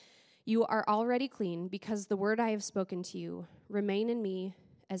You are already clean because the word I have spoken to you. Remain in me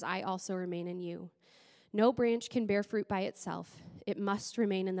as I also remain in you. No branch can bear fruit by itself. It must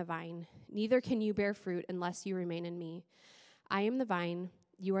remain in the vine. Neither can you bear fruit unless you remain in me. I am the vine,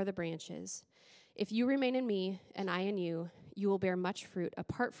 you are the branches. If you remain in me and I in you, you will bear much fruit.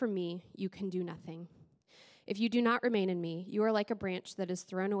 Apart from me, you can do nothing. If you do not remain in me, you are like a branch that is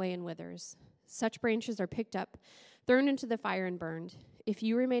thrown away and withers. Such branches are picked up, thrown into the fire and burned. If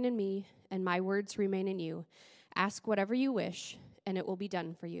you remain in me and my words remain in you, ask whatever you wish, and it will be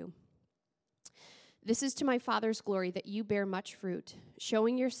done for you. This is to my Father's glory that you bear much fruit,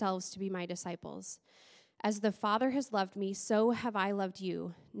 showing yourselves to be my disciples. As the Father has loved me, so have I loved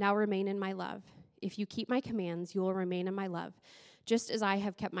you. Now remain in my love. If you keep my commands, you will remain in my love, just as I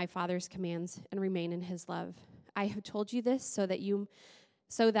have kept my Father's commands and remain in his love. I have told you this so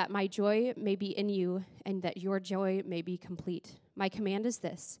that my joy may be in you and that your joy may be complete. My command is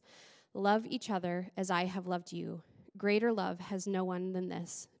this: love each other as I have loved you. Greater love has no one than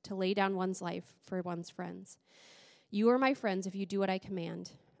this, to lay down one's life for one's friends. You are my friends if you do what I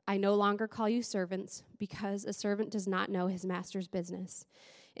command. I no longer call you servants, because a servant does not know his master's business.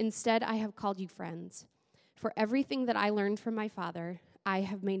 Instead, I have called you friends. For everything that I learned from my Father, I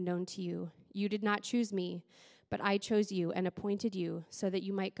have made known to you. You did not choose me, but I chose you and appointed you so that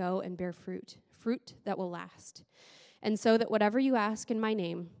you might go and bear fruit, fruit that will last. And so that whatever you ask in my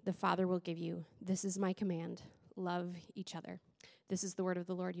name, the Father will give you. This is my command: love each other. This is the word of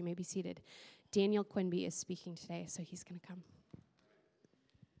the Lord. You may be seated. Daniel Quinby is speaking today, so he's going to come.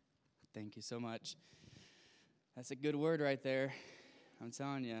 Thank you so much. That's a good word right there. I'm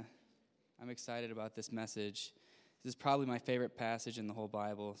telling you, I'm excited about this message. This is probably my favorite passage in the whole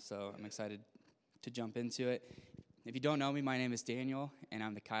Bible, so I'm excited to jump into it. If you don't know me, my name is Daniel, and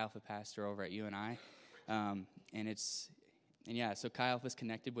I'm the Chi Alpha pastor over at UNI. So Chi Alpha is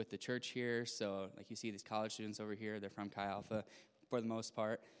connected with the church here. So like you see these college students over here, they're from Chi Alpha for the most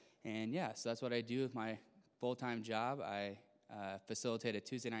part. And yeah, so that's what I do with my full-time job. I facilitate a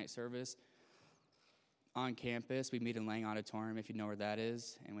Tuesday night service on campus. We meet in Lang Auditorium, if you know where that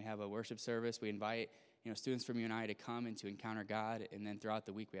is, and we have a worship service. We invite students from UNI to come and to encounter God, and then throughout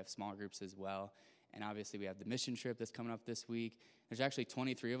the week we have small groups as well. And obviously we have the mission trip that's coming up this week. There's actually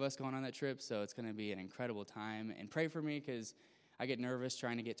 23 of us going on that trip, so it's going to be an incredible time. And pray for me, because I get nervous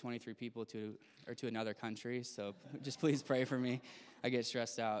trying to get 23 people to another country, so just please pray for me. I get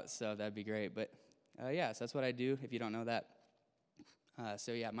stressed out, so that'd be great. But so that's what I do, if you don't know that.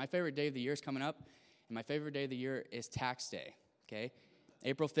 My favorite day of the year is coming up, and my favorite day of the year is Tax Day, okay?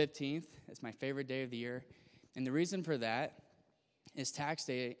 April 15th is my favorite day of the year, and the reason for that is Tax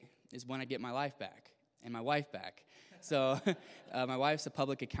Day is when I get my life back and my wife back. So my wife's a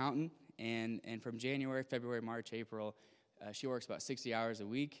public accountant, and from January, February, March, April, she works about 60 hours a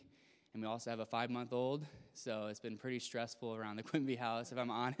week, and we also have a 5-month-old, so it's been pretty stressful around the Quinby house, if I'm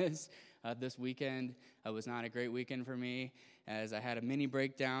honest. This weekend was not a great weekend for me, as I had a mini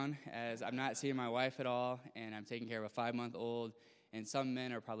breakdown, as I'm not seeing my wife at all, and I'm taking care of a 5-month-old, and some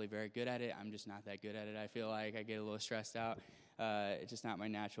men are probably very good at it. I'm just not that good at it. I feel like I get a little stressed out. It's just not my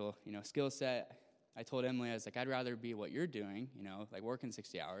natural, skill set. I told Emily, I was like, I'd rather be what you're doing, like working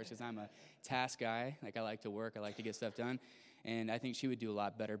 60 hours, because I'm a task guy. Like, I like to work. I like to get stuff done. And I think she would do a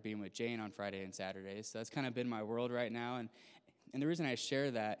lot better being with Jane on Friday and Saturdays. So that's kind of been my world right now. And the reason I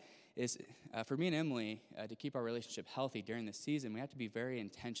share that is for me and Emily, to keep our relationship healthy during this season, we have to be very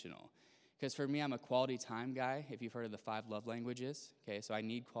intentional. Because for me, I'm a quality time guy, if you've heard of the 5 love languages. Okay, so I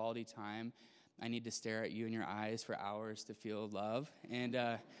need quality time. I need to stare at you in your eyes for hours to feel love. And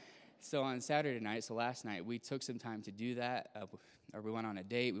so on Saturday night, so last night, we took some time to do that. Or we went on a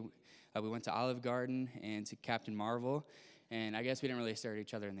date. We went to Olive Garden and to Captain Marvel. And I guess we didn't really stare at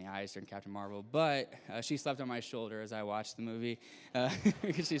each other in the eyes during Captain Marvel. But she slept on my shoulder as I watched the movie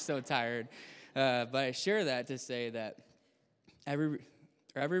because she's so tired. But I share that to say that every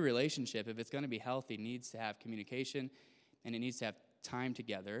relationship, if it's going to be healthy, needs to have communication, and it needs to have time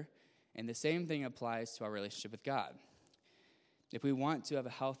together. And the same thing applies to our relationship with God. If we want to have a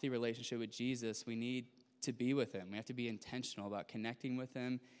healthy relationship with Jesus, we need to be with him. We have to be intentional about connecting with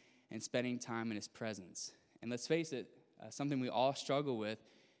him and spending time in his presence. And let's face it, something we all struggle with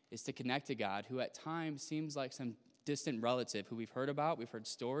is to connect to God, who at times seems like some distant relative who we've heard about, we've heard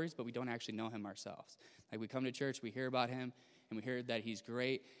stories, but we don't actually know him ourselves. Like, we come to church, we hear about him, and we hear that he's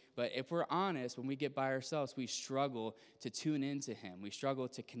great. But if we're honest, when we get by ourselves, we struggle to tune into him. We struggle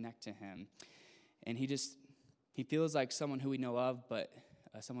to connect to him. And he feels like someone who we know of, but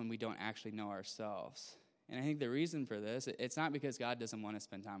someone we don't actually know ourselves. And I think the reason for this, it's not because God doesn't want to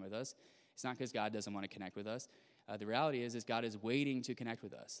spend time with us. It's not because God doesn't want to connect with us. the reality is God is waiting to connect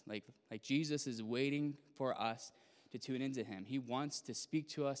with us. Like Jesus is waiting for us to tune into him. He wants to speak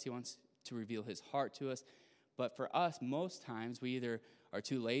to us. He wants to reveal his heart to us. But for us, most times, we either are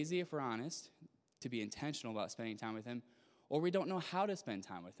too lazy, if we're honest, to be intentional about spending time with him, or we don't know how to spend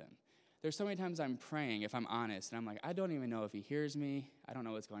time with him. There's so many times I'm praying, if I'm honest, and I'm like, I don't even know if he hears me. I don't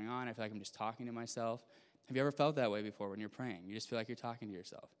know what's going on. I feel like I'm just talking to myself. Have you ever felt that way before when you're praying? You just feel like you're talking to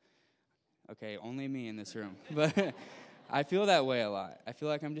yourself. Okay, only me in this room. But I feel that way a lot. I feel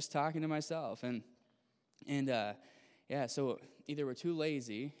like I'm just talking to myself. So either we're too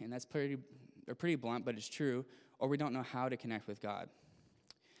lazy, and that's pretty blunt, but it's true, or we don't know how to connect with God.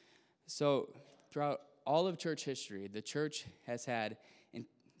 So throughout all of church history, the church has had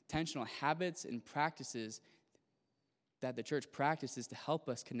intentional habits and practices that the church practices to help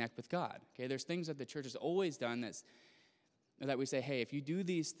us connect with God. Okay, there's things that the church has always done that we say, hey, if you do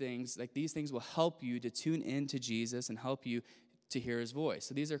these things, like these things will help you to tune into Jesus and help you to hear his voice.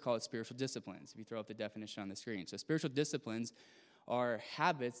 So these are called spiritual disciplines, if you throw up the definition on the screen. So spiritual disciplines are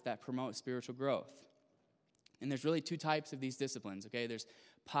habits that promote spiritual growth. And there's really two types of these disciplines, okay? There's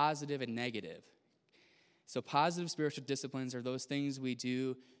positive and negative. So positive spiritual disciplines are those things we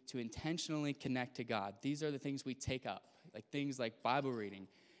do to intentionally connect to God. These are the things we take up, like things like Bible reading,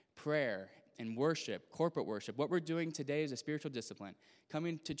 prayer, and worship, corporate worship. What we're doing today is a spiritual discipline.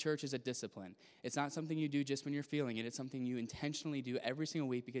 Coming to church is a discipline. It's not something you do just when you're feeling it. It's something you intentionally do every single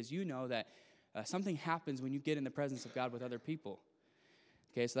week because you know that something happens when you get in the presence of God with other people.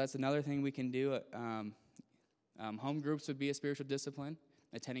 Okay, so that's another thing we can do. Home groups would be a spiritual discipline.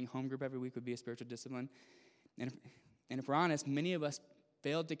 Attending home group every week would be a spiritual discipline. And if we're honest, many of us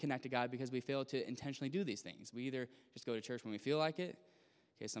failed to connect to God because we failed to intentionally do these things. We either just go to church when we feel like it.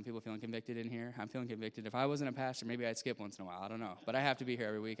 Okay, some people feeling convicted in here. I'm feeling convicted. If I wasn't a pastor, maybe I'd skip once in a while. I don't know. But I have to be here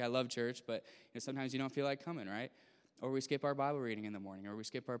every week. I love church, but sometimes you don't feel like coming, right? Or we skip our Bible reading in the morning, or we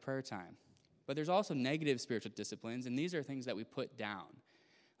skip our prayer time. But there's also negative spiritual disciplines, and these are things that we put down,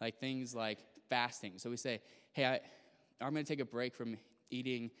 like things like fasting. So we say, hey, I'm going to take a break from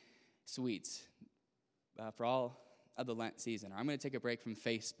eating sweets for all of the Lent season, or I'm going to take a break from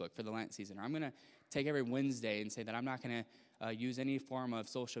Facebook for the Lent season, or I'm going to take every Wednesday and say that I'm not going to use any form of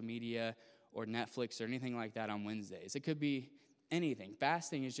social media or Netflix or anything like that on Wednesdays. It could be anything.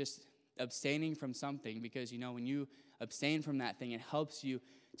 Fasting is just abstaining from something because, when you abstain from that thing, it helps you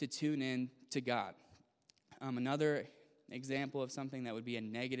to tune in to God. Another example of something that would be a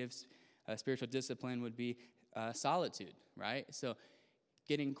negative spiritual discipline would be solitude, right? So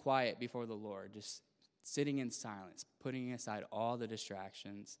getting quiet before the Lord, just sitting in silence, putting aside all the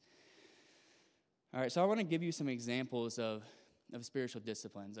distractions. All right, so I want to give you some examples of spiritual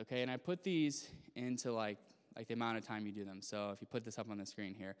disciplines, okay? And I put these into like the amount of time you do them. So if you put this up on the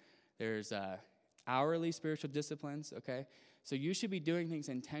screen here, there's hourly spiritual disciplines, okay? So you should be doing things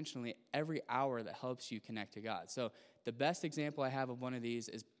intentionally every hour that helps you connect to God. So the best example I have of one of these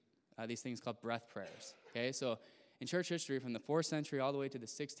is these things called breath prayers, okay? So in church history, from the 4th century all the way to the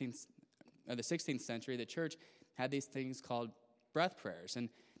 16th century, the church had these things called breath prayers.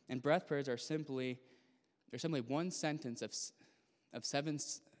 And breath prayers are simply one sentence of 7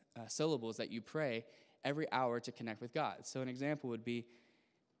 syllables that you pray every hour to connect with God. So an example would be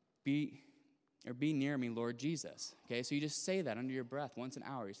near me, Lord Jesus. Okay, so you just say that under your breath once an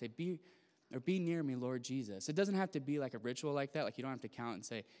hour. You say, be near me, Lord Jesus. It doesn't have to be like a ritual like that. Like you don't have to count and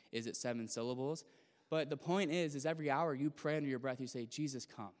say, is it 7 syllables? But the point is every hour you pray under your breath, you say, Jesus,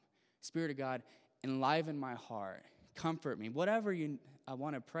 come. Spirit of God, enliven my heart. Comfort me. Whatever I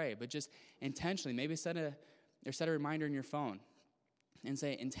want to pray, but just intentionally, maybe set a reminder in your phone and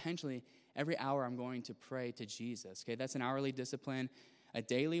say intentionally, every hour I'm going to pray to Jesus. Okay, that's an hourly discipline. A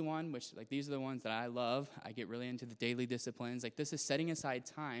daily one, which like these are the ones that I love. I get really into the daily disciplines. Like this is setting aside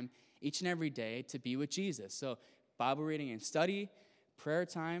time each and every day to be with Jesus. So Bible reading and study, prayer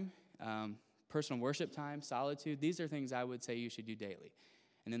time, personal worship time, solitude. These are things I would say you should do daily.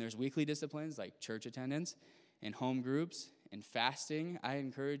 And then there's weekly disciplines like church attendance and home groups and fasting. I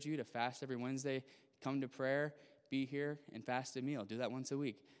encourage you to fast every Wednesday. Come to prayer, be here, and fast a meal. Do that once a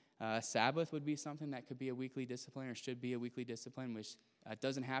week. Sabbath would be something that could be a weekly discipline or should be a weekly discipline, which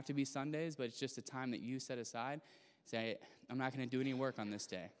doesn't have to be Sundays, but it's just a time that you set aside. Say, I'm not going to do any work on this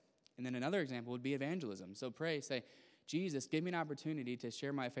day. And then another example would be evangelism. So pray, say, Jesus, give me an opportunity to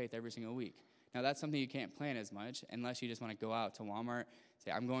share my faith every single week. Now, that's something you can't plan as much unless you just want to go out to Walmart,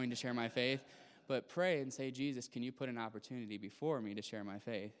 say, I'm going to share my faith. But pray and say, Jesus, can you put an opportunity before me to share my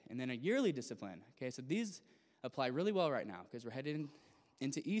faith? And then a yearly discipline. Okay, so these apply really well right now because we're headed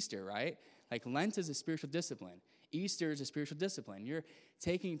into Easter, right? Like Lent is a spiritual discipline. Easter is a spiritual discipline. You're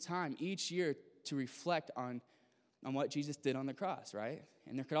taking time each year to reflect on on what Jesus did on the cross, right?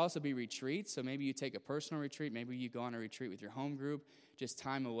 And there could also be retreats. So maybe you take a personal retreat. Maybe you go on a retreat with your home group, just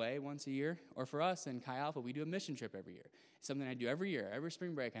time away once a year. Or for us in Chi Alpha, we do a mission trip every year. It's something I do every year. Every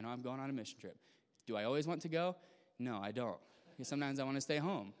spring break, I know I'm going on a mission trip. Do I always want to go? No, I don't. Because sometimes I want to stay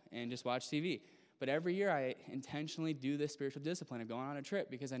home and just watch TV. But every year I intentionally do this spiritual discipline of going on a trip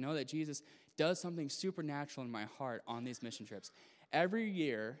because I know that Jesus does something supernatural in my heart on these mission trips. Every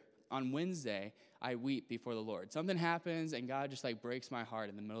year on Wednesday, I weep before the Lord. Something happens and God just like breaks my heart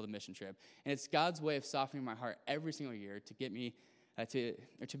in the middle of the mission trip. And it's God's way of softening my heart every single year to get me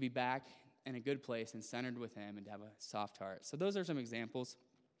to be back in a good place and centered with him and to have a soft heart. So those are some examples.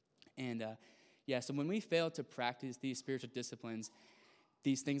 And so when we fail to practice these spiritual disciplines,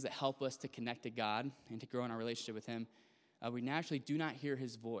 these things that help us to connect to God and to grow in our relationship with him, we naturally do not hear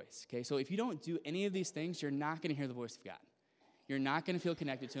his voice. Okay, so if you don't do any of these things, you're not going to hear the voice of God. You're not going to feel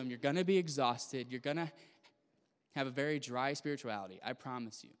connected to him. You're going to be exhausted. You're going to have a very dry spirituality. I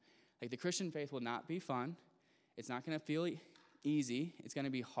promise you. Like the Christian faith will not be fun. It's not going to feel easy. It's going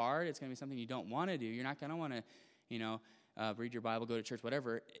to be hard. It's going to be something you don't want to do. You're not going to want to, read your Bible, go to church,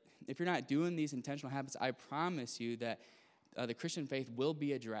 whatever. If you're not doing these intentional habits, I promise you that the Christian faith will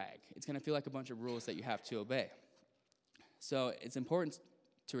be a drag. It's going to feel like a bunch of rules that you have to obey. So it's important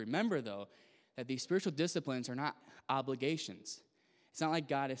to remember, though, that these spiritual disciplines are not obligations. It's not like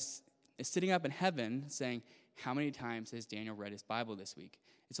God is sitting up in heaven saying, how many times has Daniel read his Bible this week?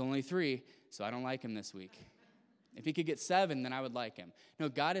 It's only 3, so I don't like him this week. If he could get 7, then I would like him. No,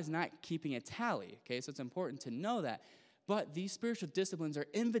 God is not keeping a tally, okay? So it's important to know that. But these spiritual disciplines are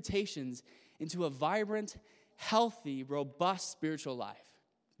invitations into a vibrant, healthy, robust spiritual life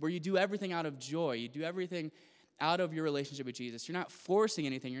where you do everything out of joy. You do everything out of your relationship with Jesus. You're not forcing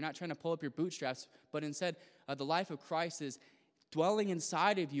anything. You're not trying to pull up your bootstraps, but instead, the life of Christ is dwelling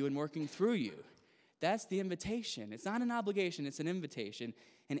inside of you and working through you. That's the invitation. It's not an obligation. It's an invitation.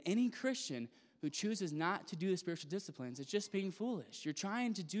 And any Christian who chooses not to do the spiritual disciplines is just being foolish. You're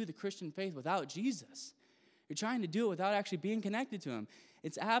trying to do the Christian faith without Jesus. You're trying to do it without actually being connected to him.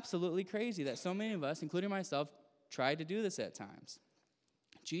 It's absolutely crazy that so many of us, including myself, try to do this at times.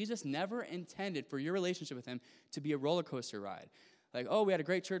 Jesus never intended for your relationship with him to be a roller coaster ride. Like, oh, we had a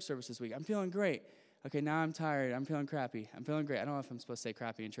great church service this week. I'm feeling great. Okay, now I'm tired. I'm feeling crappy. I'm feeling great. I don't know if I'm supposed to say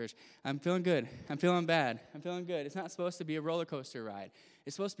crappy in church. I'm feeling good. I'm feeling bad. I'm feeling good. It's not supposed to be a roller coaster ride.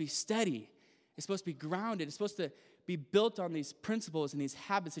 It's supposed to be steady. It's supposed to be grounded. It's supposed to be built on these principles and these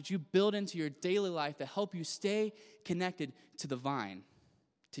habits that you build into your daily life that help you stay connected to the vine,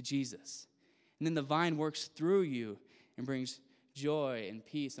 to Jesus. And then the vine works through you and brings joy and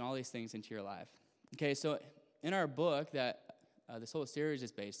peace and all these things into your life. Okay, so in our book that this whole series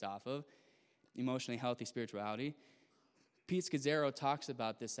is based off of, Emotionally Healthy Spirituality, Pete Scazzaro talks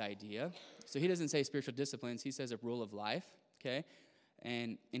about this idea. So he doesn't say spiritual disciplines, he says a rule of life, okay?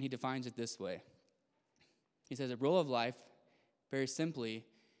 And he defines it this way. He says a rule of life, very simply,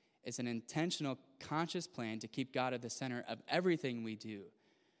 is an intentional, conscious plan to keep God at the center of everything we do.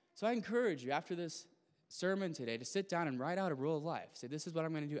 So I encourage you, after this sermon today, to sit down and write out a rule of life. Say, this is what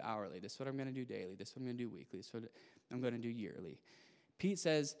I'm going to do hourly. This is what I'm going to do daily. This is what I'm going to do weekly. This is what I'm going to do yearly. Pete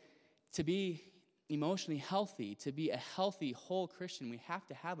says, to be emotionally healthy, to be a healthy, whole Christian, we have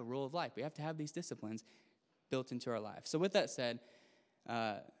to have a rule of life. We have to have these disciplines built into our life. So with that said,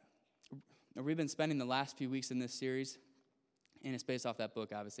 we've been spending the last few weeks in this series, and it's based off that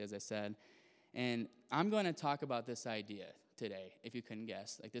book, obviously, as I said. And I'm going to talk about this idea today, if you couldn't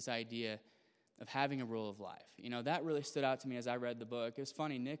guess, like this idea of having a rule of life. You know, that really stood out to me as I read the book. It was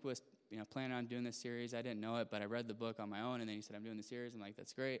funny, Nick was, planning on doing this series. I didn't know it, but I read the book on my own, and then he said, I'm doing the series. I'm like,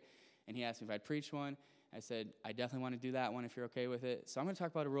 that's great. And he asked me if I'd preach one. I said, I definitely want to do that one if you're okay with it. So I'm going to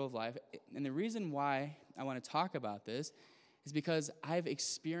talk about a rule of life. And the reason why I want to talk about this is because I've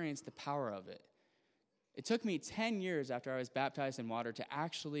experienced the power of it. It took me 10 years after I was baptized in water to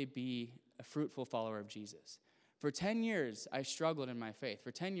actually be a fruitful follower of Jesus. For 10 years, I struggled in my faith.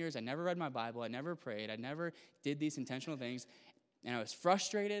 For 10 years, I never read my Bible. I never prayed. I never did these intentional things. And I was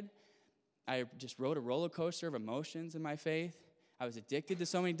frustrated. I just rode a roller coaster of emotions in my faith. I was addicted to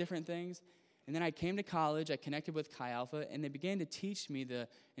so many different things. And then I came to college. I connected with Chi Alpha, and they began to teach me the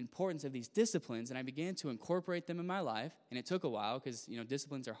importance of these disciplines, and I began to incorporate them in my life. And it took a while because,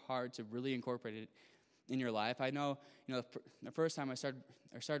 disciplines are hard to really incorporate it in your life. I know, the first time I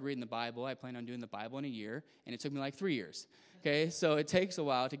started reading the Bible, I planned on doing the Bible in a year, and it took me like 3 years. Okay, so it takes a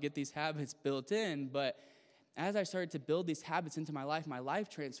while to get these habits built in, but as I started to build these habits into my life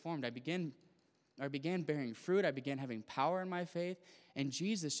transformed. I began bearing fruit. I began having power in my faith, and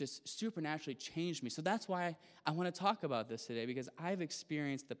Jesus just supernaturally changed me. So that's why I want to talk about this today, because I've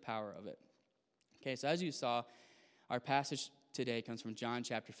experienced the power of it. Okay, so as you saw, Our passage today comes from John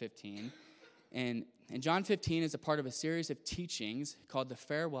chapter 15. And John 15 is a part of a series of teachings called the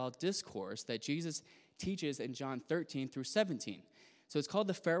Farewell Discourse that Jesus teaches in John 13 through 17. So it's called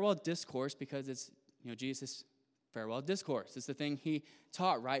the Farewell Discourse because it's, Jesus' farewell discourse. It's the thing he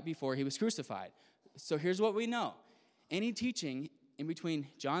taught right before he was crucified. So here's what we know. Any teaching in between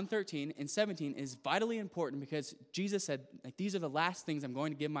John 13 and 17 is vitally important because Jesus said, these are the last things I'm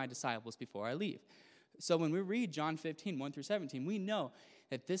going to give my disciples before I leave. So when we read John 15, 1 through 17, we know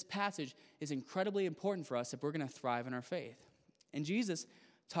that this passage is incredibly important for us if we're going to thrive in our faith. And Jesus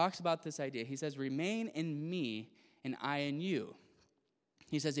talks about this idea. He says, remain in me and I in you.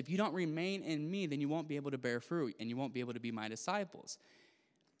 He says, if you don't remain in me, then you won't be able to bear fruit and you won't be able to be my disciples.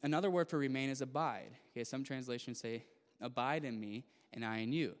 Another word for remain is abide. Okay, some translations say, abide in me and I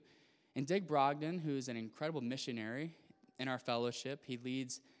in you. And Dick Brogden, who's an incredible missionary in our fellowship, he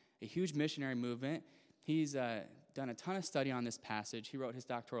leads a huge missionary movement. He's done a ton of study on this passage. He wrote his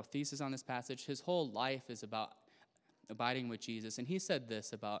doctoral thesis on this passage. His whole life is about abiding with Jesus. And he said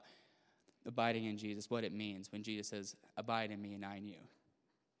this about abiding in Jesus, what it means when Jesus says, abide in me and I in you.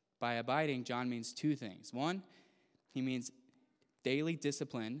 By abiding, John means two things. One, he means daily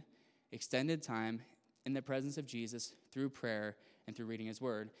discipline, extended time in the presence of Jesus through prayer and through reading his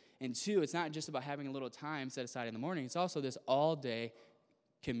word. And two, it's not just about having a little time set aside in the morning. It's also this all-day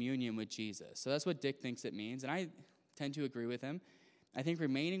communion with Jesus. So that's what Dick thinks it means, and I tend to agree with him. I think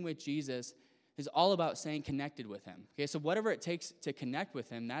remaining with Jesus is all about staying connected with him. Okay, so whatever it takes to connect with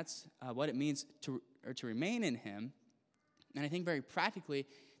him, that's what it means to remain in him. And I think very practically,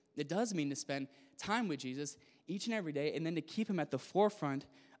 it does mean to spend time with Jesus each and every day and then to keep him at the forefront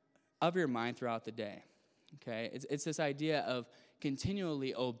of your mind throughout the day. Okay, it's this idea of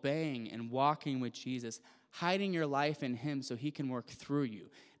continually obeying and walking with Jesus, hiding your life in him so he can work through you.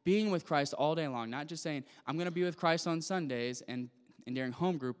 Being with Christ all day long, not just saying, I'm going to be with Christ on Sundays and during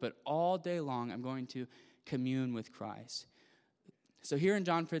home group, but all day long I'm going to commune with Christ. So here in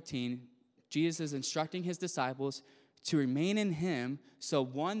John 15, Jesus is instructing his disciples to remain in him so,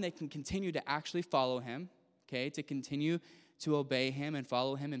 one, they can continue to actually follow him, okay, to continue to obey him and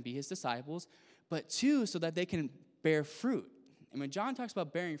follow him and be his disciples, but two, so that they can bear fruit. And when John talks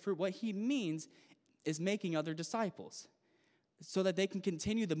about bearing fruit, what he means is making other disciples so that they can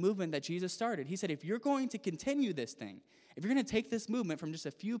continue the movement that Jesus started. He said, if you're going to continue this thing, if you're going to take this movement from just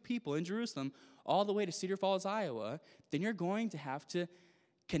a few people in Jerusalem all the way to Cedar Falls, Iowa, then you're going to have to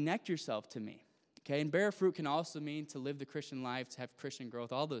connect yourself to me. Okay, and bear fruit can also mean to live the Christian life, to have Christian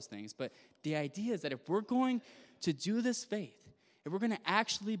growth, all those things. But the idea is that if we're going to do this faith, if we're going to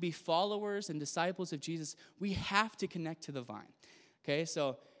actually be followers and disciples of Jesus, we have to connect to the vine. Okay,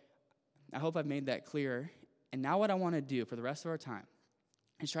 so I hope I've made that clear. And now what I want to do for the rest of our time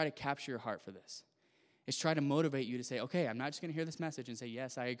is try to capture your heart for this. Is try to motivate you to say, okay, I'm not just going to hear this message and say,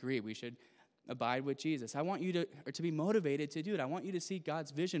 yes, I agree, we should abide with Jesus. I want you to be motivated to do it. I want you to see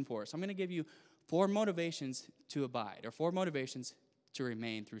God's vision for us. I'm going to give you 4 motivations to abide, or 4 motivations to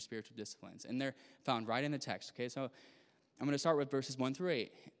remain through spiritual disciplines. And they're found right in the text, okay? So I'm going to start with verses 1 through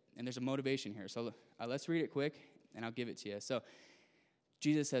 8, and there's a motivation here. So let's read it quick, and I'll give it to you. So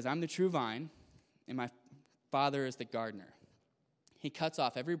Jesus says, I'm the true vine, and my Father is the gardener. He cuts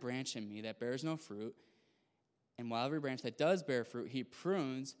off every branch in me that bears no fruit, and while every branch that does bear fruit, he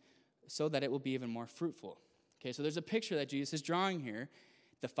prunes so that it will be even more fruitful. Okay, so there's a picture that Jesus is drawing here.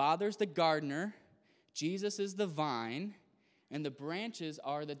 The Father's the gardener, Jesus is the vine, and the branches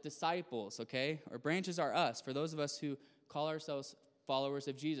are the disciples, okay? Or branches are us. For those of us who call ourselves followers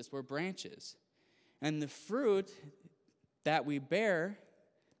of Jesus, we're branches. And the fruit that we bear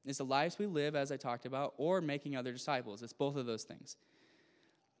is the lives we live, as I talked about, or making other disciples. It's both of those things.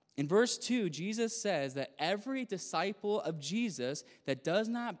 In verse 2, Jesus says that every disciple of Jesus that does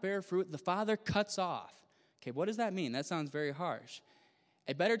not bear fruit, the Father cuts off. Okay, what does that mean? That sounds very harsh.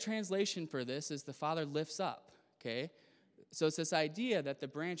 A better translation for this is the Father lifts up, okay? So it's this idea that the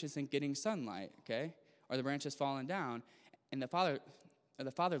branch isn't getting sunlight, okay? Or the branch has fallen down, and the Father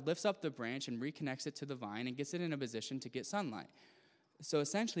lifts up the branch and reconnects it to the vine and gets it in a position to get sunlight. So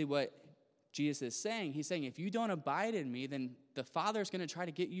essentially what Jesus is saying, he's saying, if you don't abide in me, then the Father is going to try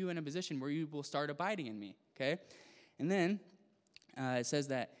to get you in a position where you will start abiding in me, okay? And then it says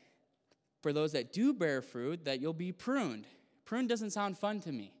that for those that do bear fruit, that you'll be pruned. Pruned doesn't sound fun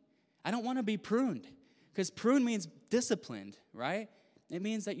to me. I don't want to be pruned, because prune means disciplined, right? It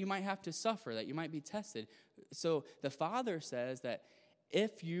means that you might have to suffer, that you might be tested. So the Father says that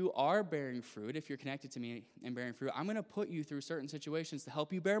if you are bearing fruit, if you're connected to me and bearing fruit, I'm going to put you through certain situations to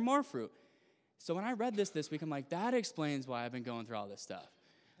help you bear more fruit. So when I read this week, I'm like, that explains why I've been going through all this stuff.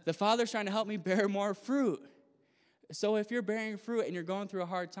 The Father's trying to help me bear more fruit. So if you're bearing fruit and you're going through a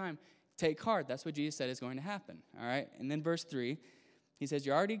hard time, take heart. That's what Jesus said is going to happen, all right? And then verse 3, he says,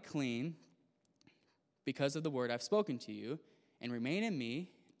 you're already clean because of the word I've spoken to you, and remain in me,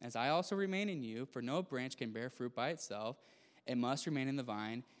 as I also remain in you, for no branch can bear fruit by itself. It must remain in the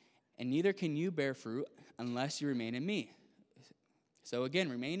vine, and neither can you bear fruit unless you remain in me. So again,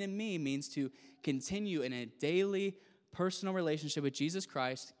 remain in me means to continue in a daily personal relationship with Jesus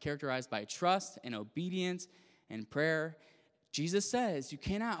Christ, characterized by trust and obedience and prayer. Jesus says you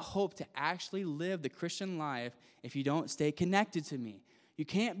cannot hope to actually live the Christian life if you don't stay connected to me. You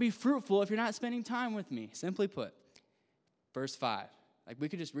can't be fruitful if you're not spending time with me, simply put. Verse 5. Like, we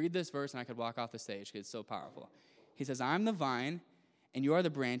could just read this verse and I could walk off the stage because it's so powerful. He says, I'm the vine and you are the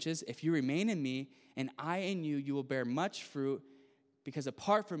branches. If you remain in me and I in you, you will bear much fruit, because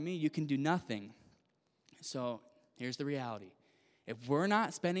apart from me, you can do nothing. So here's the reality. If we're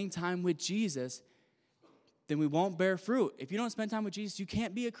not spending time with Jesus, then we won't bear fruit. If you don't spend time with Jesus, you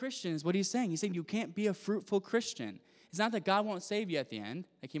can't be a Christian, is what he's saying. He's saying you can't be a fruitful Christian. It's not that God won't save you at the end.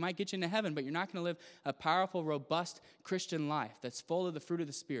 Like, he might get you into heaven, but you're not going to live a powerful, robust Christian life that's full of the fruit of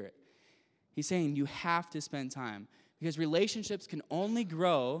the Spirit. He's saying you have to spend time, because relationships can only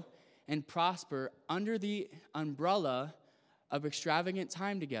grow and prosper under the umbrella of extravagant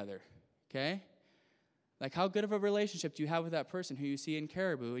time together, okay? Like, how good of a relationship do you have with that person who you see in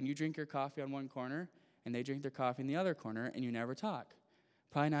Caribou, and you drink your coffee on one corner, and they drink their coffee in the other corner, and you never talk?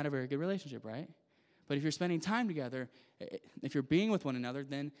 Probably not a very good relationship, right? But if you're spending time together, if you're being with one another,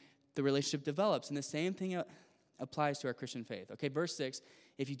 then the relationship develops. And the same thing applies to our Christian faith. Okay, verse 6,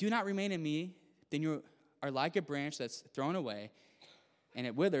 if you do not remain in me, then you are like a branch that's thrown away, and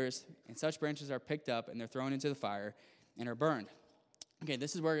it withers, and such branches are picked up, and they're thrown into the fire, and are burned. Okay,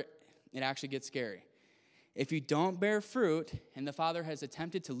 this is where it actually gets scary. If you don't bear fruit, and the Father has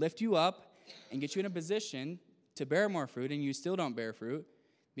attempted to lift you up and get you in a position to bear more fruit, and you still don't bear fruit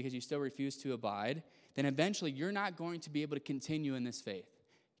because you still refuse to abide, then eventually you're not going to be able to continue in this faith.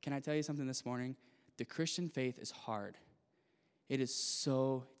 Can I tell you something this morning? The Christian faith is hard. It is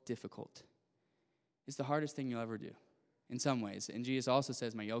so difficult. It's the hardest thing you'll ever do in some ways. And Jesus also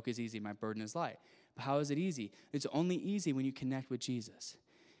says, my yoke is easy, my burden is light. But how is it easy? It's only easy when you connect with Jesus.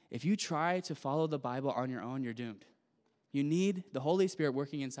 If you try to follow the Bible on your own, you're doomed. You need the Holy Spirit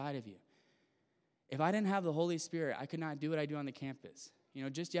working inside of you. If I didn't have the Holy Spirit, I could not do what I do on the campus. You know,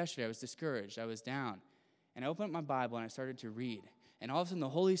 just yesterday I was discouraged, I was down, and I opened up my Bible and I started to read. And all of a sudden the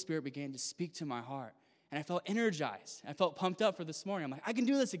Holy Spirit began to speak to my heart. And I felt energized. I felt pumped up for this morning. I'm like, I can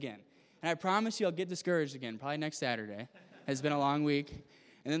do this again. And I promise you I'll get discouraged again, probably next Saturday. It's been a long week.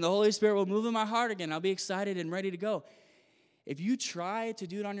 And then the Holy Spirit will move in my heart again. I'll be excited and ready to go. If you try to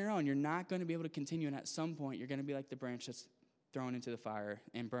do it on your own, you're not going to be able to continue. And at some point, you're going to be like the branch that's thrown into the fire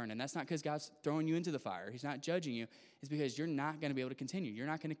and burned. And that's not because God's throwing you into the fire. He's not judging you. It's because you're not going to be able to continue. You're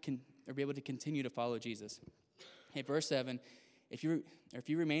not going to be able to continue to follow Jesus. Hey, verse 7, if you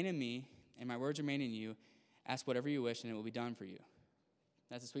remain in me and my words remain in you, ask whatever you wish and it will be done for you.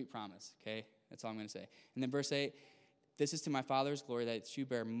 That's a sweet promise, okay? That's all I'm going to say. And then verse 8, this is to my Father's glory that you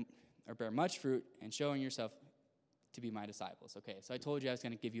bear much fruit and showing yourself to be my disciples. Okay, so I told you I was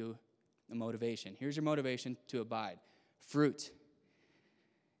going to give you a motivation. Here's your motivation to abide. Fruit.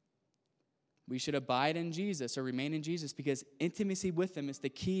 We should abide in Jesus or remain in Jesus because intimacy with him is the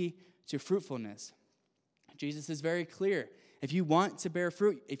key to fruitfulness. Jesus is very clear. If you want to bear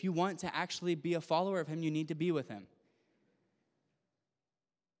fruit, if you want to actually be a follower of him, you need to be with him.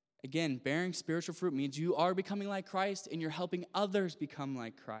 Again, bearing spiritual fruit means you are becoming like Christ and you're helping others become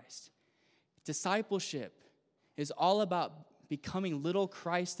like Christ. Discipleship is all about becoming little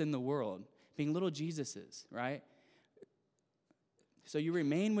Christ in the world, being little Jesuses, right? So you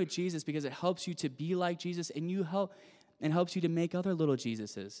remain with Jesus because it helps you to be like Jesus and helps you to make other little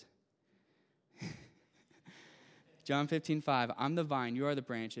Jesuses. John 15:5, I'm the vine, you are the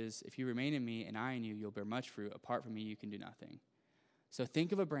branches. If you remain in me and I in you, you'll bear much fruit. Apart from me, you can do nothing. So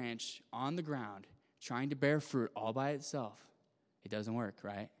think of a branch on the ground trying to bear fruit all by itself. It doesn't work,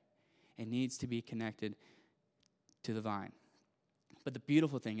 right? It needs to be connected to the vine. But the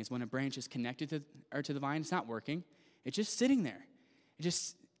beautiful thing is when a branch is connected to the vine, it's not working. It's just sitting there. It's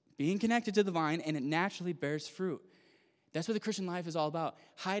just being connected to the vine, and it naturally bears fruit. That's what the Christian life is all about,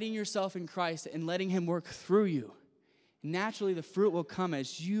 hiding yourself in Christ and letting him work through you. Naturally, the fruit will come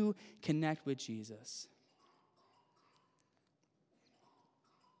as you connect with Jesus.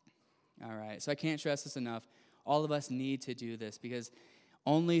 All right, so I can't stress this enough. All of us need to do this because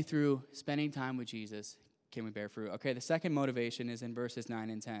only through spending time with Jesus can we bear fruit. Okay, the second motivation is in verses 9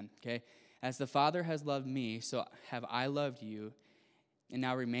 and 10, okay? As the Father has loved me, so have I loved you. And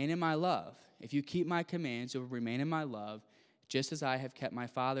now remain in my love. If you keep my commands, you'll remain in my love, just as I have kept my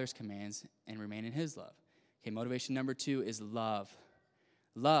Father's commands and remain in his love. Okay, motivation number 2 is love.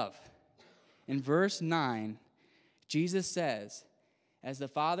 Love. In verse 9, Jesus says, as the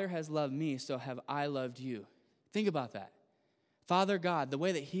Father has loved me, so have I loved you. Think about that. Father God, the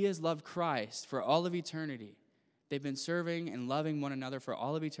way that he has loved Christ for all of eternity, they've been serving and loving one another for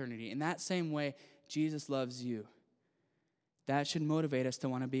all of eternity. In that same way, Jesus loves you. That should motivate us to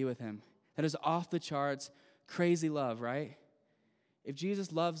want to be with him. That is off the charts, crazy love, right? If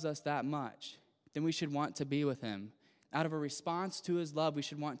Jesus loves us that much, then we should want to be with him. Out of a response to his love, we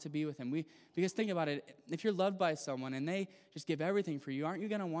should want to be with him. Because think about it, if you're loved by someone and they just give everything for you, aren't you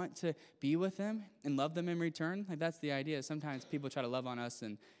going to want to be with them and love them in return? Like, that's the idea. Sometimes people try to love on us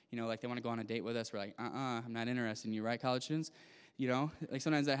and, like they want to go on a date with us. We're like, I'm not interested in you, right, college students? Like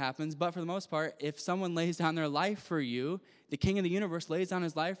sometimes that happens. But for the most part, if someone lays down their life for you, the King of the universe lays down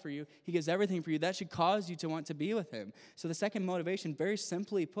his life for you, he gives everything for you, that should cause you to want to be with him. So the second motivation, very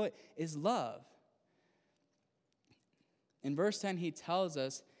simply put, is love. In verse 10, he tells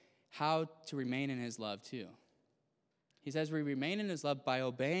us how to remain in his love too. He says we remain in his love by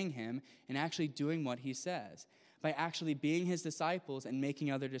obeying him and actually doing what he says, by actually being his disciples and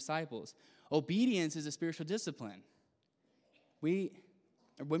making other disciples. Obedience is a spiritual discipline.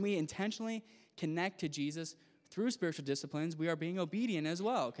 When we intentionally connect to Jesus through spiritual disciplines, we are being obedient as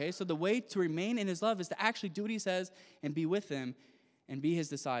well, okay? So the way to remain in his love is to actually do what he says and be with him and be his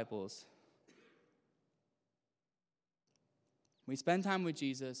disciples. We spend time with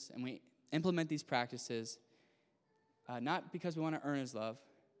Jesus and we implement these practices, not because we want to earn his love.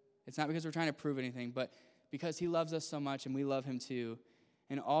 It's not because we're trying to prove anything, but because he loves us so much and we love him too.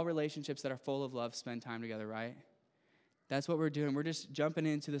 And all relationships that are full of love spend time together, right? That's what we're doing. We're just jumping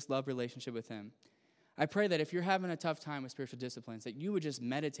into this love relationship with him. I pray that if you're having a tough time with spiritual disciplines, that you would just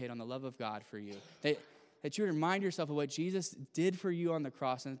meditate on the love of God for you. That you would remind yourself of what Jesus did for you on the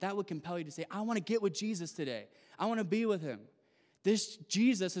cross, and that would compel you to say, I want to get with Jesus today. I want to be with him. This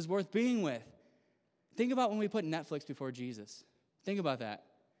Jesus is worth being with. Think about when we put Netflix before Jesus. Think about that.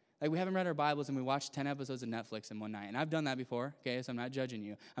 Like, we haven't read our Bibles and we watched 10 episodes of Netflix in one night. And I've done that before, okay, so I'm not judging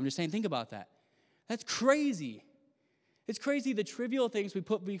you. I'm just saying, think about that. That's crazy. It's crazy the trivial things we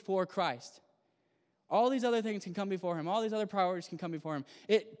put before Christ. All these other things can come before him. All these other priorities can come before him.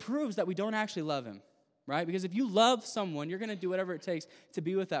 It proves that we don't actually love him, right? Because if you love someone, you're going to do whatever it takes to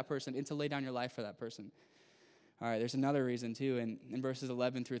be with that person and to lay down your life for that person. All right, there's another reason, too, in verses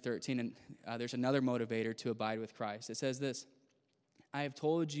 11 through 13, and there's another motivator to abide with Christ. It says this, I have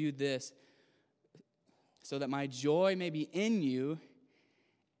told you this so that my joy may be in you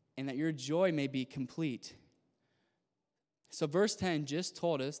and that your joy may be complete. So verse 10 just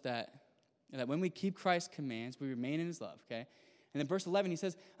told us that when we keep Christ's commands, we remain in his love, okay? And then verse 11, he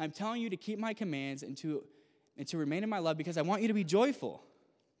says, I'm telling you to keep my commands and to remain in my love because I want you to be joyful.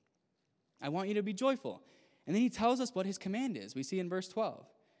 I want you to be joyful. And then he tells us what his command is. We see in verse 12.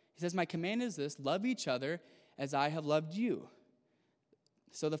 He says, my command is this, love each other as I have loved you.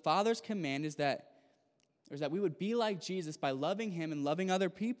 So the Father's command is that we would be like Jesus by loving him and loving other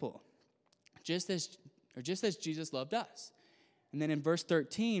people, just as Jesus loved us. And then in verse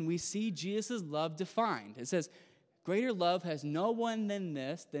 13, we see Jesus' love defined. It says, greater love has no one than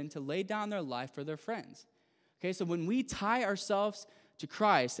this, than to lay down their life for their friends. Okay, so when we tie ourselves to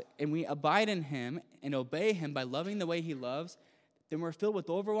Christ and we abide in him and obey him by loving the way he loves, then we're filled with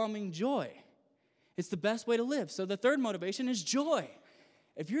overwhelming joy. It's the best way to live. So the third motivation is joy.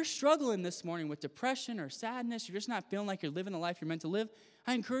 If you're struggling this morning with depression or sadness, you're just not feeling like you're living the life you're meant to live,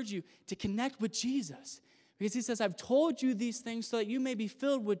 I encourage you to connect with Jesus. Because he says, I've told you these things so that you may be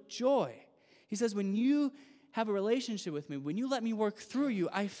filled with joy. He says, when you have a relationship with me, when you let me work through you,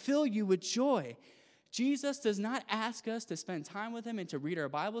 I fill you with joy. Jesus does not ask us to spend time with him and to read our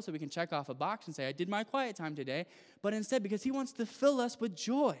Bible so we can check off a box and say, I did my quiet time today, but instead because he wants to fill us with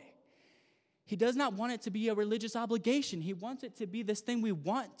joy. He does not want it to be a religious obligation. He wants it to be this thing we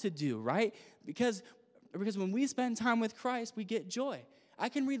want to do, right? Because when we spend time with Christ, we get joy. I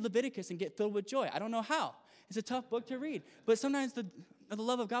can read Leviticus and get filled with joy. I don't know how. It's a tough book to read. But sometimes the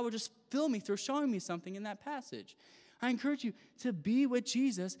love of God will just fill me through showing me something in that passage. I encourage you to be with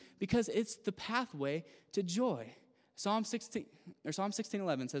Jesus because it's the pathway to joy. Psalm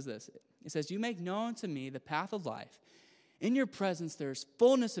 16:11 says this. It says, you make known to me the path of life. In your presence there is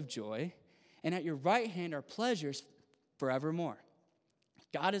fullness of joy, and at your right hand are pleasures forevermore.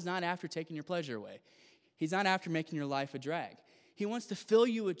 God is not after taking your pleasure away. He's not after making your life a drag. He wants to fill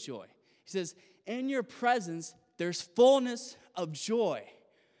you with joy. He says, in your presence there's fullness of joy.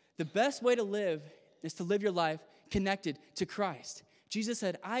 The best way to live is to live your life connected to Christ, Jesus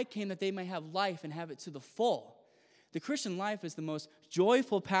said, I came that they may have life and have it to the full. The Christian life is the most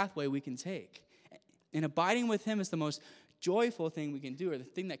joyful pathway we can take. And abiding with him is the most joyful thing we can do, or the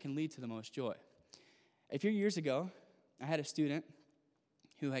thing that can lead to the most joy. A few years ago, I had a student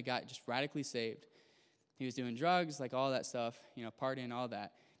who had got just radically saved. He was doing drugs, like all that stuff, partying, all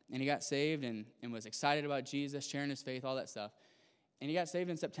that. And he got saved and was excited about Jesus, sharing his faith, all that stuff. And he got saved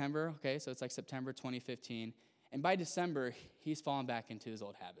in September, okay, so it's like September 2015. And by December, he's fallen back into his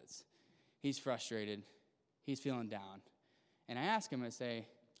old habits. He's frustrated. He's feeling down. And I asked him, I say,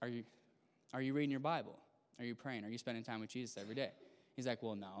 are you reading your Bible? Are you praying? Are you spending time with Jesus every day? He's like,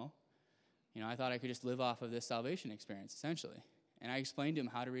 well, no. I thought I could just live off of this salvation experience, essentially. And I explained to him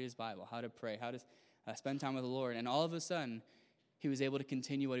how to read his Bible, how to pray, how to spend time with the Lord. And all of a sudden, he was able to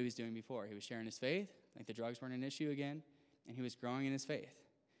continue what he was doing before. He was sharing his faith, like the drugs weren't an issue again, and he was growing in his faith.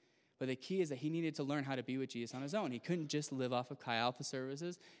 But the key is that he needed to learn how to be with Jesus on his own. He couldn't just live off of Chi Alpha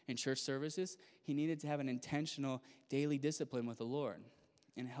services and church services. He needed to have an intentional daily discipline with the Lord,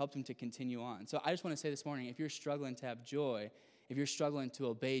 and it helped him to continue on. So I just want to say this morning, if you're struggling to have joy, if you're struggling to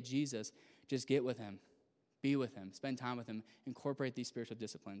obey Jesus, just get with him. Be with him. Spend time with him. Incorporate these spiritual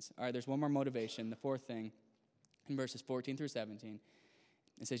disciplines. All right, there's one more motivation, the fourth thing, in verses 14 through 17.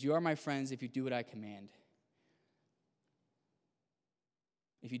 It says, you are my friends if you do what I command.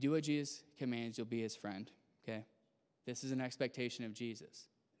 If you do what Jesus commands, you'll be his friend, okay? This is an expectation of Jesus,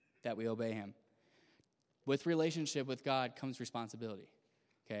 that we obey him. With relationship with God comes responsibility,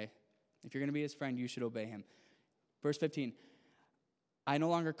 okay? If you're going to be his friend, you should obey him. Verse 15, I no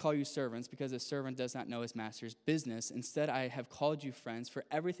longer call you servants because a servant does not know his master's business. Instead, I have called you friends, for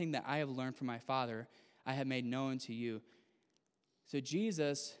everything that I have learned from my Father, I have made known to you. So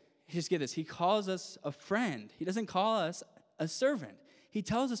Jesus, just get this, he calls us a friend. He doesn't call us a servant. He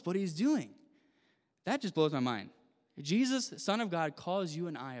tells us what he's doing. That just blows my mind. Jesus, Son of God, calls you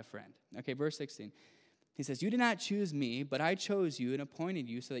and I a friend. Okay, verse 16. He says, you did not choose me, but I chose you and appointed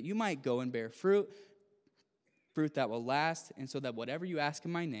you so that you might go and bear fruit that will last, and so that whatever you ask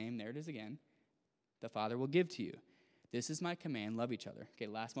in my name, there it is again, the Father will give to you. This is my command, love each other. Okay,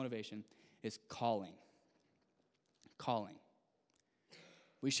 last motivation is calling. Calling.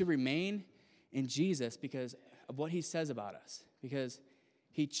 We should remain in Jesus because of what he says about us, because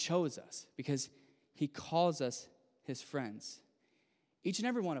he chose us, because he calls us his friends. Each and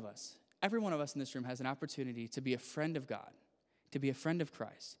every one of us in this room has an opportunity to be a friend of God, to be a friend of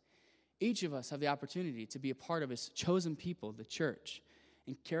Christ. Each of us have the opportunity to be a part of his chosen people, the church,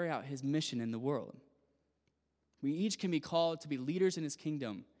 and carry out his mission in the world. We each can be called to be leaders in his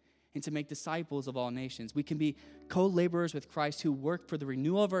kingdom and to make disciples of all nations. We can be co-laborers with Christ who work for the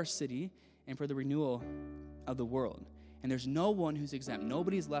renewal of our city and for the renewal of the world. And there's no one who's exempt.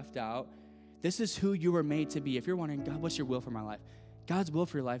 Nobody's left out. This is who you were made to be. If you're wondering, God, what's your will for my life? God's will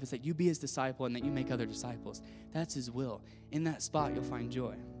for your life is that you be his disciple and that you make other disciples. That's his will. In that spot, you'll find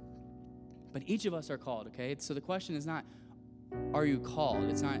joy. But each of us are called, okay? So the question is not, are you called?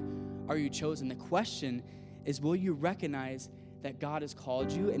 It's not, are you chosen? The question is, will you recognize that God has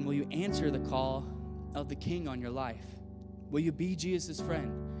called you, and will you answer the call of the King on your life? Will you be Jesus'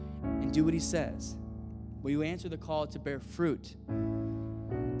 friend and do what he says? Will you answer the call to bear fruit?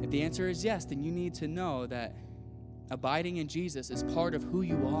 If the answer is yes, then you need to know that abiding in Jesus is part of who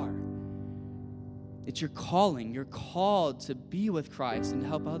you are. It's your calling. You're called to be with Christ and to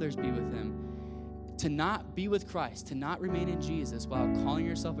help others be with him. To not be with Christ, to not remain in Jesus while calling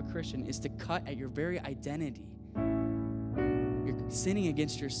yourself a Christian is to cut at your very identity. You're sinning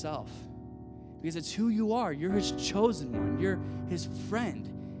against yourself because it's who you are. You're his chosen one. You're his friend.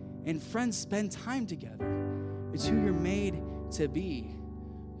 And friends spend time together. It's who you're made to be.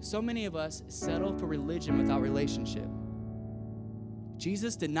 So many of us settle for religion without relationship.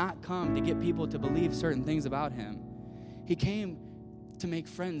 Jesus did not come to get people to believe certain things about him. He came to make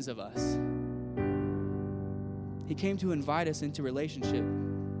friends of us. He came to invite us into relationship.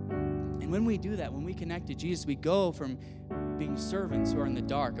 And when we do that, when we connect to Jesus, we go from being servants who are in the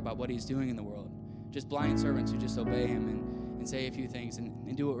dark about what he's doing in the world, just blind servants who just obey him and say a few things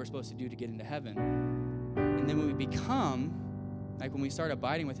and do what we're supposed to do to get into heaven. And then when we become, like when we start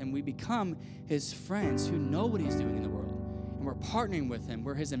abiding with him, we become his friends who know what he's doing in the world. And we're partnering with him.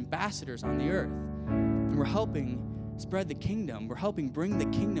 We're his ambassadors on the earth. And we're helping spread the kingdom. We're helping bring the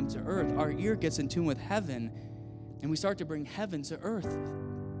kingdom to earth. Our ear gets in tune with heaven, and we start to bring heaven to earth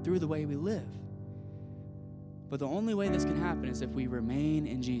through the way we live. But the only way this can happen is if we remain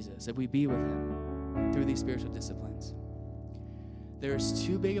in Jesus, if we be with him through these spiritual disciplines. There is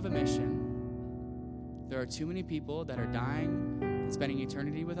too big of a mission. There are too many people that are dying spending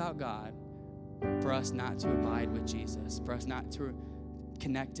eternity without God for us not to abide with Jesus, for us not to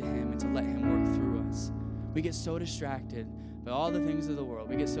connect to him and to let him work through us. We get so distracted by all the things of the world.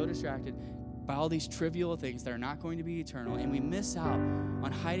 We get so distracted by all these trivial things that are not going to be eternal, and we miss out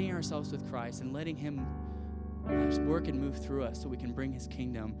on hiding ourselves with Christ and letting him work and move through us so we can bring his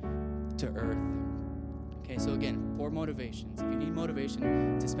kingdom to earth. Okay, so again, 4 motivations. If you need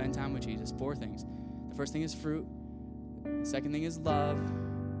motivation to spend time with Jesus, 4 things. The first thing is fruit. The second thing is love.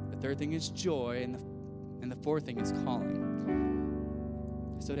 The third thing is joy. And the fourth thing is calling.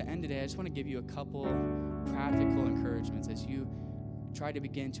 So to end today, I just want to give you a couple practical encouragements as you try to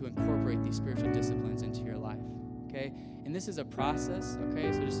begin to incorporate these spiritual disciplines into your life. Okay? And this is a process,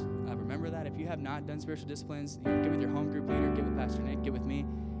 okay? So just remember that. If you have not done spiritual disciplines, get with your home group leader, get with Pastor Nick, get with me,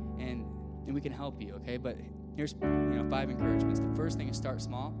 and we can help you, okay? But here's 5 encouragements. The first thing is start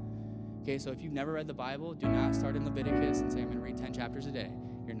small. Okay, so if you've never read the Bible, do not start in Leviticus and say, I'm going to read 10 chapters a day.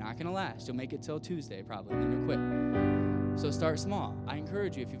 You're not going to last. You'll make it till Tuesday probably, and then you'll quit. So start small. I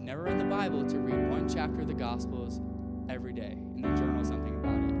encourage you, if you've never read the Bible, to read 1 chapter of the Gospels every day and then journal something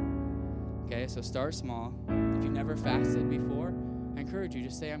about it. Okay, so start small. If you've never fasted before, I encourage you,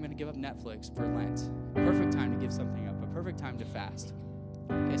 just say, I'm going to give up Netflix for Lent. Perfect time to give something up, a perfect time to fast.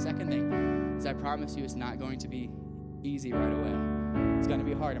 Okay, second thing is I promise you it's not going to be easy right away. It's going to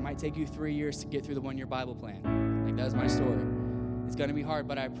be hard. It might take you 3 years to get through the 1-year Bible plan. Like, that was my story. It's going to be hard,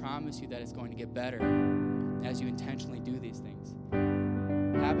 but I promise you that it's going to get better as you intentionally do these things.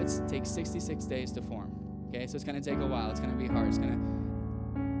 Habits take 66 days to form. Okay, so it's going to take a while. It's going to be hard.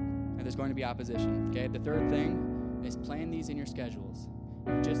 And there's going to be opposition. Okay, the third thing is plan these in your schedules.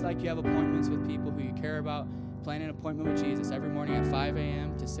 Just like you have appointments with people who you care about, plan an appointment with Jesus. Every morning at 5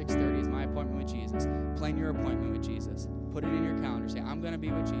 a.m. to 6:30 is my appointment with Jesus. Plan your appointment with Jesus. Put it in your calendar. Say, I'm going to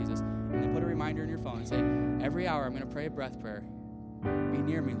be with Jesus. And then put a reminder in your phone. Say, every hour I'm going to pray a breath prayer. Be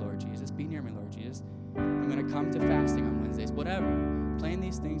near me, Lord Jesus. Be near me, Lord Jesus. I'm going to come to fasting on Wednesdays. Whatever. Plan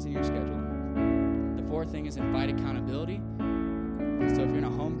these things in your schedule. The fourth thing is invite accountability. So if you're in a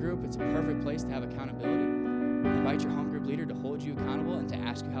home group, it's a perfect place to have accountability. Invite your home group leader to hold you accountable and to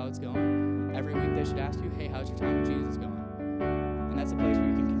ask you how it's going. Every week they should ask you, hey, how's your time with Jesus going? And that's a place where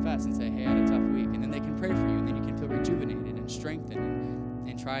you can confess and say, hey, I had a tough week. And then they can pray for you, and then you can feel rejuvenated and strengthened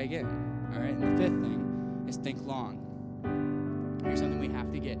and try again. All right? And the fifth thing is think long. Here's something we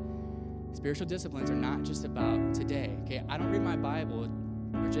have to get. Spiritual disciplines are not just about today. Okay, I don't read my Bible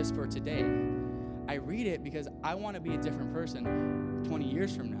just for today. I read it because I want to be a different person 20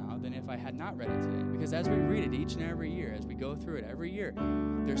 years from now than if I had not read it today. Because as we read it each and every year, as we go through it every year,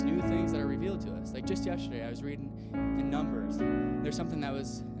 there's new things that are revealed to us. Like just yesterday, I was reading in Numbers. There's something that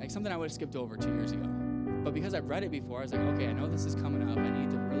was like something I would have skipped over 2 years ago. But because I've read it before, I was like, okay, I know this is coming up. I need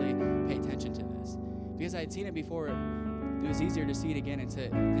to really pay attention to this. Because I had seen it before, it was easier to see it again and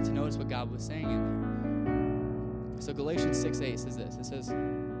to notice what God was saying in there. So Galatians 6:8 says this. It says,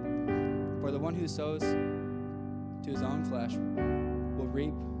 for the one who sows to his own flesh will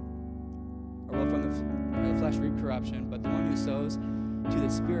reap, or will from the flesh reap corruption, but the one who sows to the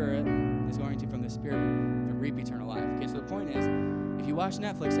Spirit is going to, from the Spirit, reap eternal life. Okay, so the point is, if you watch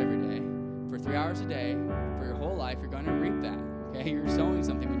Netflix every day, for 3 hours a day, for your whole life, you're going to reap that. Okay, you're sowing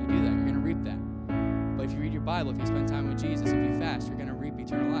something when you do that. You're going to reap that. But if you read your Bible, if you spend time with Jesus, if you fast, you're going to reap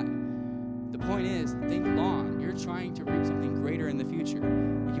eternal life. The point is, think long. You're trying to reap something greater in the future.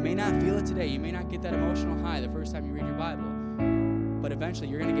 You may not feel it today. You may not get that emotional high the first time you read your Bible. But eventually,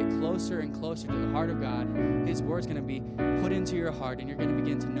 you're going to get closer and closer to the heart of God. His word's going to be put into your heart, and you're going to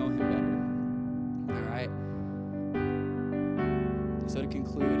begin to know him better. All right? So to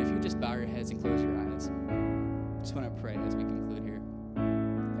conclude, if you just bow your heads and close your eyes, I just want to pray as we conclude here.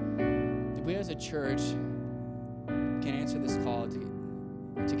 If we as a church can answer this call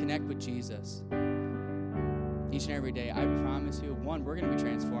to connect with Jesus each and every day, I promise you, 1, we're going to be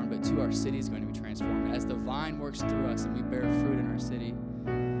transformed, but 2, our city is going to be transformed as the vine works through us and we bear fruit in our city.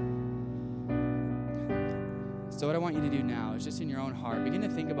 So what I want you to do now is just in your own heart, begin to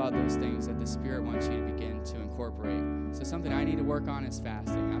think about those things that the Spirit wants you to begin to incorporate. So something I need to work on is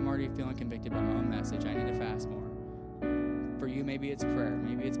fasting. I'm already feeling convicted by my own message. I need to fast more. For you, maybe it's prayer,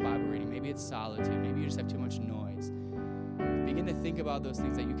 maybe it's Bible reading, maybe it's solitude, maybe you just have too much noise. Begin to think about those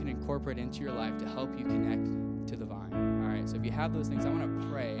things that you can incorporate into your life to help you connect to the vine. All right, so if you have those things, I want to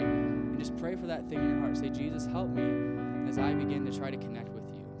pray, and just pray for that thing in your heart. Say, Jesus, help me as I begin to try to connect with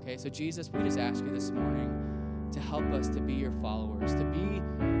you. Okay, so Jesus, we just ask you this morning to help us to be your followers, to be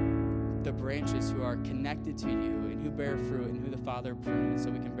the branches who are connected to you and who bear fruit and who the Father prunes so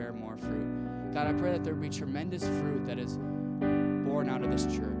we can bear more fruit. God, I pray that there be tremendous fruit that is born out of this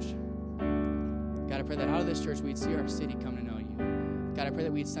church. God, I pray that out of this church we'd see our city come to know you. God, I pray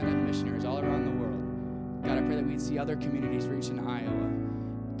that we'd send out missionaries all around the world. God, I pray that we'd see other communities reach in Iowa.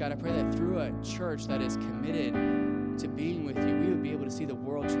 God, I pray that through a church that is committed to being with you, we would be able to see the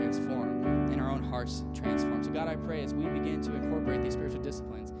world transform and our own hearts transform. So God, I pray as we begin to incorporate these spiritual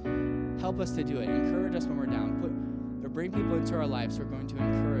disciplines, help us to do it. Encourage us when we're down. Bring people into our lives who are going to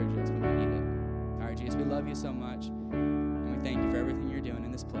encourage us when we need it. All right, Jesus, we love you so much, and we thank you for everything you're doing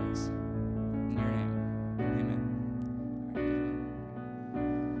in this place.